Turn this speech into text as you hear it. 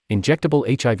Injectable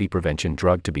HIV prevention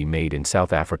drug to be made in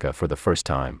South Africa for the first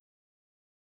time.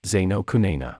 Zaino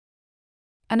Kunena.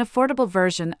 An affordable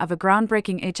version of a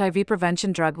groundbreaking HIV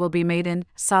prevention drug will be made in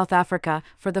South Africa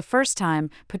for the first time,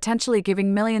 potentially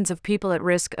giving millions of people at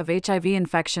risk of HIV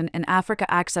infection in Africa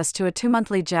access to a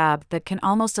 2-monthly jab that can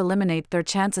almost eliminate their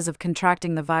chances of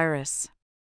contracting the virus.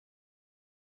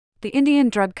 The Indian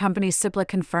drug company Cipla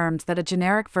confirmed that a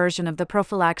generic version of the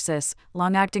prophylaxis,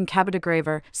 long-acting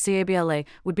cabotegravir, CABLA,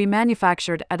 would be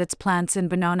manufactured at its plants in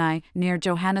Benoni, near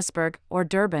Johannesburg, or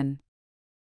Durban.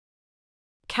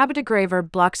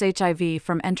 Cabotegravir blocks HIV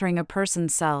from entering a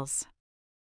person's cells.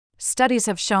 Studies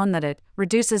have shown that it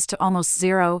reduces to almost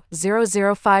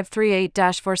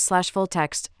 0.00538-4/full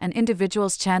text an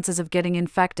individual's chances of getting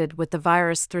infected with the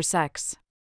virus through sex.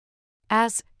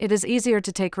 As it is easier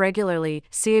to take regularly,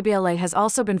 CABLA has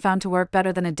also been found to work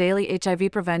better than a daily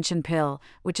HIV prevention pill,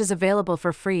 which is available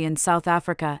for free in South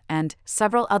Africa and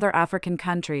several other African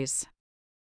countries.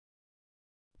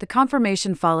 The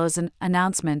confirmation follows an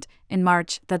announcement in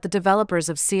March that the developers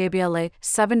of CABLA,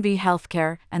 7V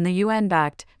Healthcare, and the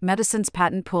UN-backed Medicines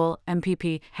Patent Pool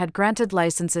 (MPP) had granted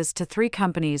licenses to 3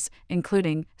 companies,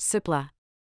 including Cipla.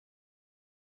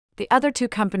 The other 2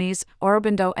 companies,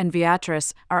 Aurobindo and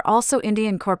Viatris, are also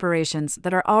Indian corporations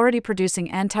that are already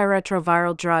producing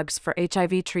antiretroviral drugs for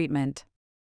HIV treatment.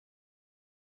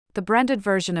 The branded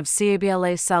version of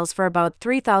CABLA sells for about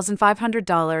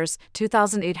 $3,500,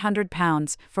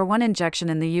 £2,800 for one injection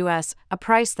in the US, a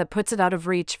price that puts it out of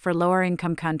reach for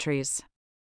lower-income countries.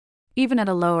 Even at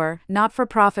a lower,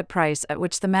 not-for-profit price at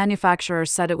which the manufacturer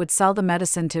said it would sell the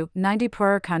medicine to 90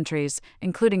 poorer countries,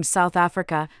 including South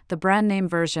Africa, the brand-name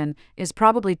version is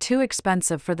probably too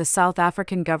expensive for the South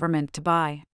African government to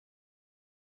buy.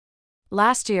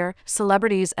 Last year,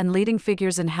 celebrities and leading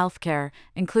figures in healthcare,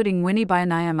 including Winnie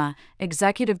Byanyima,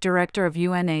 executive director of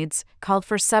UNAIDS, called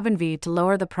for 7V to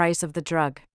lower the price of the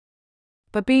drug.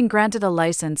 But being granted a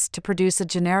license to produce a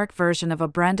generic version of a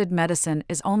branded medicine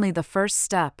is only the first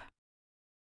step.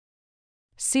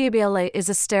 CABLA is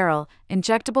a sterile,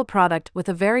 injectable product with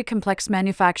a very complex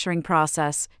manufacturing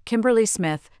process, Kimberly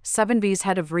Smith, 7V's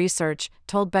head of research,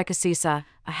 told Bekasisa,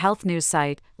 a health news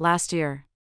site, last year.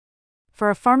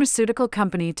 For a pharmaceutical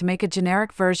company to make a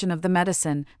generic version of the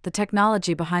medicine, the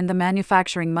technology behind the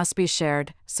manufacturing must be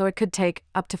shared, so it could take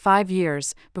up to 5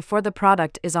 years before the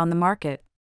product is on the market.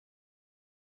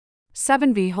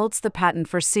 7V holds the patent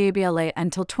for CABLA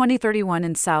until 2031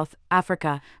 in South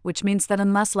Africa, which means that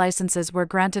unless licenses were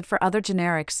granted for other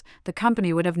generics, the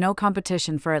company would have no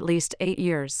competition for at least 8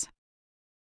 years.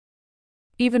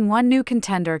 Even one new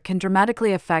contender can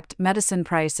dramatically affect medicine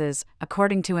prices,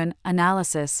 according to an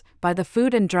analysis by the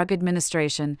Food and Drug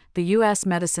Administration, the U.S.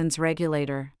 medicines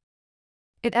regulator.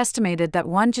 It estimated that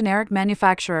one generic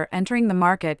manufacturer entering the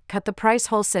market cut the price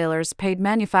wholesalers paid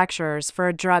manufacturers for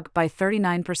a drug by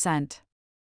 39%.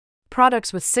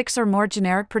 Products with 6 or more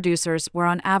generic producers were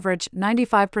on average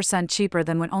 95% cheaper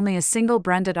than when only a single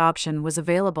branded option was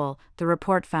available, the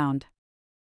report found.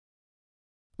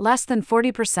 Less than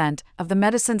 40% of the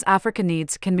medicines Africa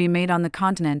needs can be made on the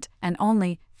continent, and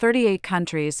only 38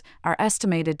 countries are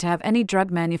estimated to have any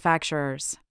drug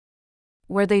manufacturers.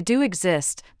 Where they do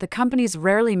exist, the companies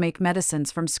rarely make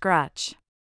medicines from scratch.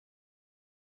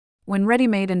 When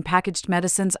ready-made and packaged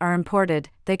medicines are imported,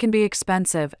 they can be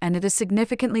expensive, and it is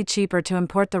significantly cheaper to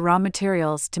import the raw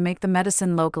materials to make the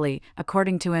medicine locally,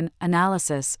 according to an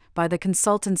analysis by the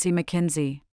consultancy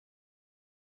McKinsey.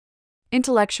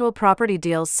 Intellectual property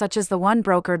deals such as the one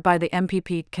brokered by the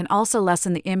MPP can also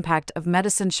lessen the impact of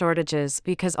medicine shortages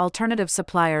because alternative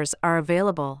suppliers are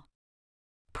available.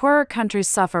 Poorer countries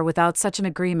suffer without such an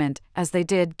agreement, as they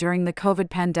did during the COVID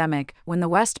pandemic, when the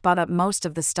West bought up most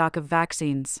of the stock of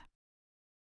vaccines.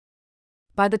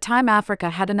 By the time Africa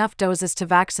had enough doses to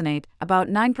vaccinate about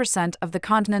 9% of the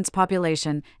continent's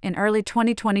population, in early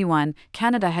 2021,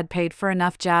 Canada had paid for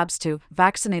enough jabs to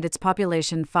vaccinate its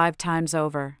population 5 times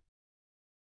over.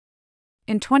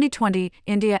 In 2020,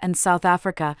 India and South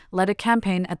Africa led a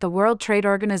campaign at the World Trade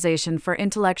Organization for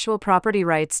intellectual property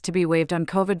rights to be waived on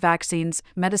COVID vaccines,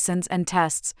 medicines, and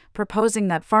tests, proposing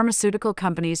that pharmaceutical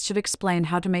companies should explain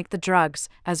how to make the drugs,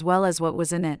 as well as what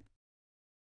was in it.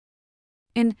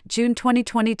 In June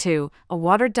 2022, a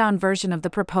watered-down version of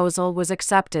the proposal was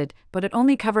accepted, but it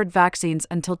only covered vaccines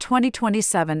until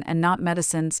 2027 and not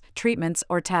medicines, treatments,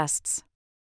 or tests.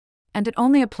 And it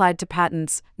only applied to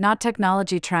patents, not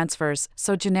technology transfers,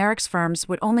 so generics firms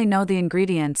would only know the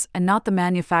ingredients and not the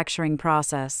manufacturing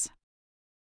process.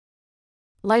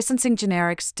 Licensing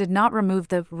generics did not remove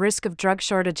the risk of drug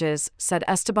shortages, said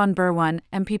Esteban Berwan,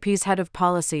 MPP's head of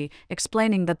policy,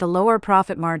 explaining that the lower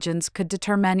profit margins could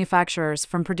deter manufacturers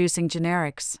from producing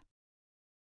generics.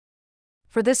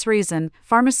 For this reason,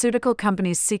 pharmaceutical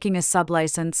companies seeking a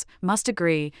sublicense must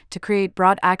agree to create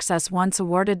broad access once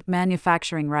awarded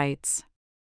manufacturing rights.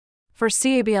 For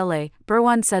CABLA,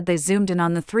 Berwan said they zoomed in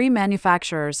on the 3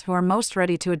 manufacturers who are most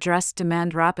ready to address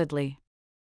demand rapidly.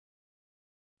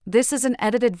 This is an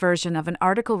edited version of an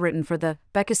article written for the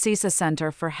Bekasisa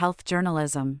Center for Health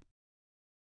Journalism.